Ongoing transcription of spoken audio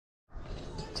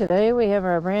Today we have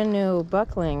our brand new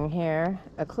buckling here,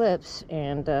 Eclipse,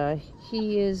 and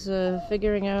he is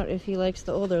figuring out if he likes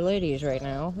the older ladies right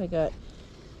now. We got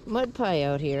Mud Pie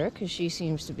out here because she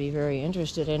seems to be very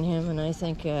interested in him, and I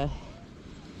think a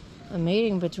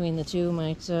mating between the two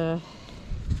might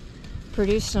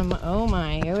produce some... Oh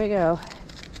my, here we go.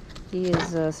 He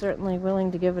is certainly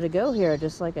willing to give it a go here,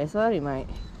 just like I thought he might.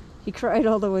 He cried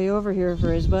all the way over here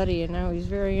for his buddy, and now he's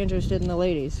very interested in the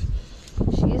ladies.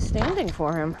 She is standing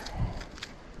for him.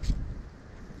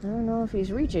 I don't know if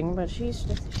he's reaching, but she's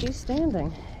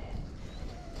standing.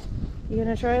 You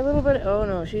gonna try a little bit? Oh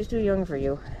no, she's too young for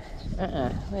you.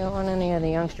 We don't want any of the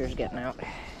youngsters getting out.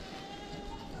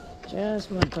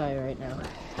 Just Mud Pie right now.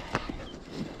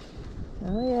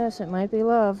 Oh yes, it might be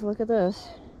love. Look at this.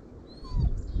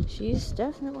 She's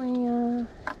definitely,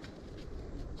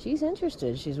 she's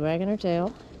interested. She's wagging her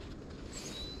tail.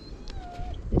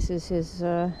 This is his,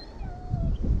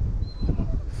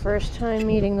 first time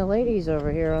meeting the ladies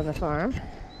over here on the farm,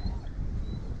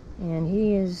 and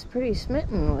he is pretty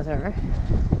smitten with her.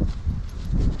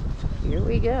 Here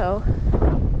we go.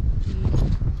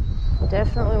 He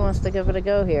definitely wants to give it a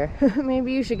go here.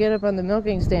 Maybe you should get up on the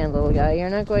milking stand, little guy. You're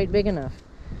not quite big enough.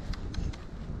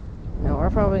 No,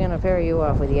 we're probably going to pair you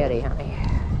off with Yeti, honey.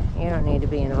 You don't need to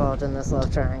be involved in this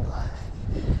love triangle.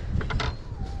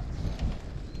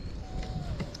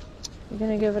 You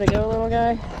gonna give it a go, little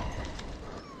guy?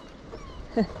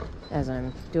 As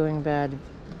I'm doing bad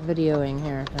videoing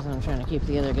here, as I'm trying to keep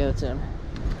the other goats in.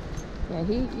 Yeah,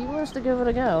 he wants to give it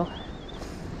a go.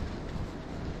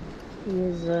 He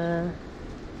is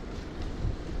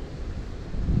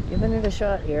giving it a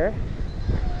shot here.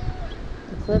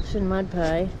 Eclipse and Mud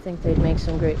Pie think they'd make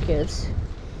some great kids.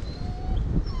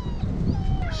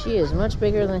 She is much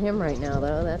bigger than him right now,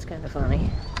 though. That's kind of funny.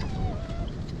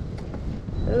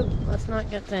 Oop, let's not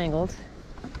get tangled.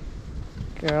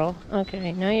 Girl.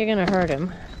 Okay, now you're gonna hurt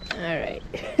him. Alright.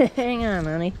 Hang on,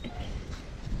 honey.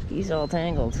 He's all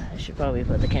tangled. I should probably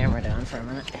put the camera down for a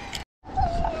minute.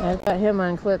 I've got him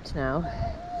unclipped now.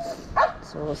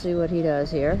 So we'll see what he does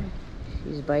here.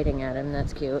 She's biting at him.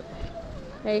 That's cute.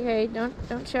 Hey, don't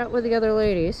shout with the other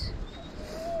ladies.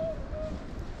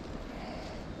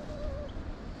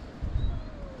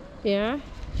 Yeah?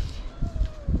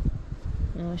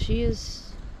 No, she's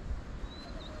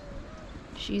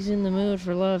in the mood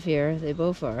for love here. They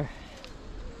both are.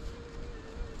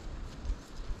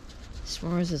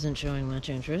 S'mores isn't showing much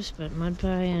interest, but Mud Pie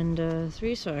and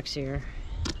Three Socks here.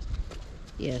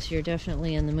 Yes, you're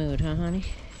definitely in the mood, huh, honey?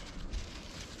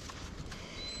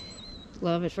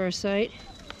 Love at first sight?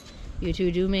 You two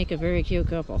do make a very cute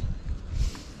couple.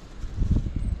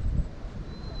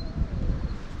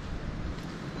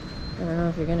 I don't know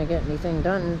if you're going to get anything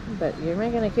done, but you're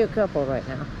making a cute couple right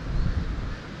now.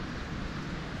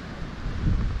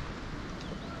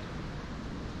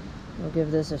 We'll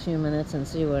give this a few minutes and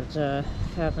see what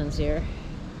happens here.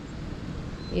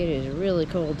 It is really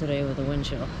cold today with the wind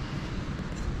chill.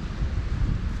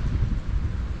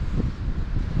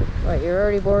 What, you're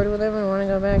already bored with him and want to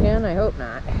go back in? I hope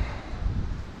not.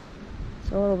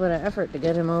 It's a little bit of effort to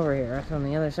get him over here from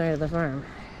the other side of the farm.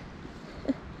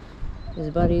 His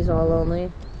buddy's all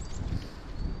lonely.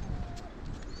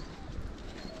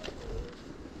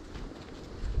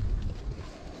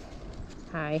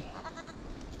 Hi.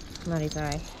 Muddy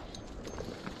Pie.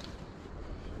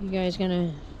 You guys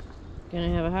gonna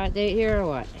have a hot date here or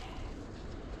what?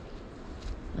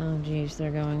 Oh geez, they're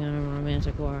going on a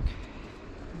romantic walk.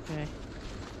 Okay.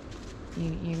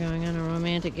 You're going on a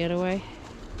romantic getaway?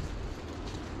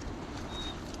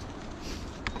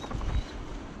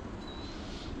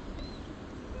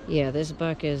 Yeah, this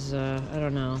buck is, I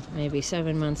don't know, maybe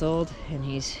 7 months old, and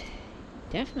he's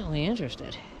definitely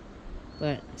interested.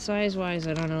 But size-wise,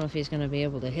 I don't know if he's going to be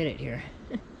able to hit it here.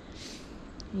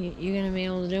 You going to be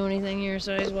able to do anything here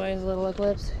size-wise, little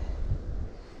Eclipse?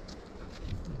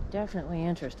 Definitely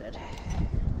interested.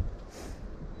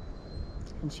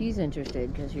 And she's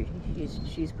interested because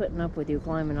she's putting up with you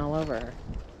climbing all over her.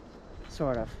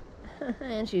 Sort of.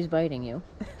 And she's biting you.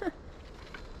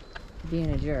 Being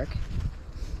a jerk.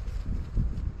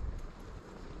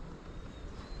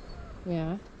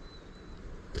 Yeah.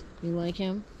 You like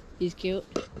him? He's cute.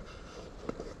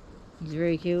 He's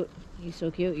very cute. He's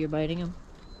so cute, you're biting him.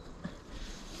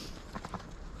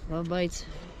 Love bites.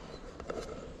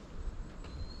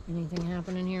 Anything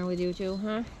happening here with you two,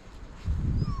 huh?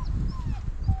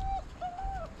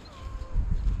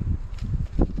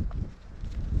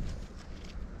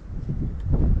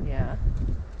 Yeah.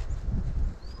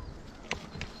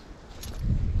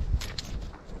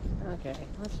 Okay,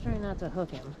 let's try not to hook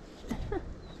him.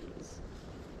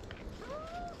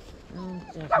 I'll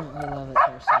definitely love it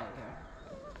first sight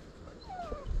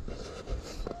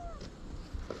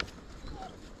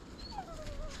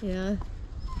here. Yeah,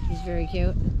 he's very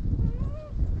cute.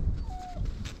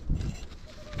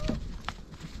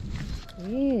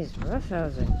 He's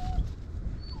roughhousing.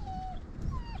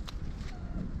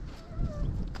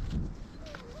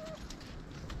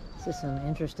 This is some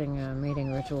interesting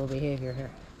mating ritual behavior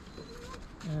here.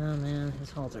 Oh man, his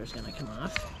halter's gonna come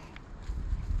off.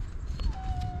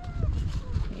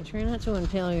 Hey, try not to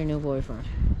impale your new boyfriend.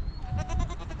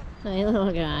 Hey,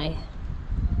 little guy.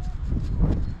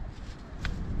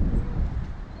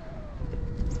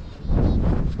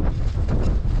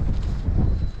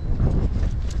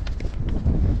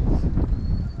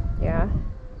 Yeah?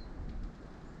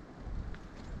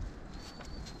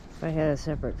 If I had a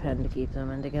separate pen to keep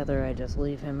them in together, I'd just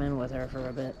leave him in with her for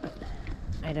a bit. But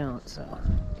I don't, so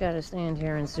gotta stand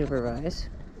here and supervise.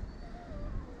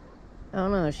 Oh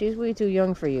no, she's way too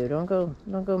young for you. Don't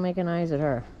go making eyes at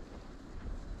her.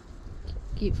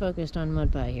 Keep focused on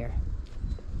Mud Pie here.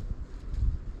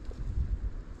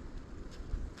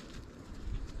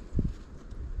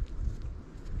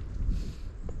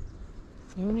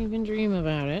 Don't even dream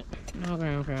about it. No,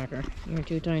 Graham Cracker. You're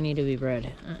too tiny to be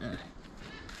bred.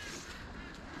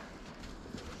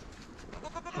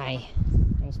 Hi.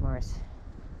 Nice Morris.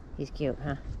 He's cute,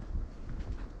 huh?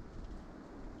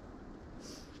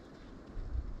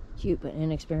 Cute but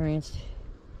inexperienced.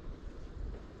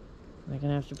 Am I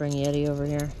gonna have to bring Yeti over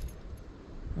here?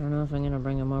 I don't know if I'm gonna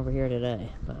bring him over here today,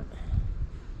 but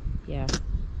yeah.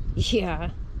 Yeah.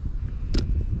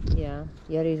 Yeah.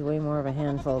 Yeti's way more of a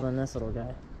handful than this little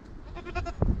guy.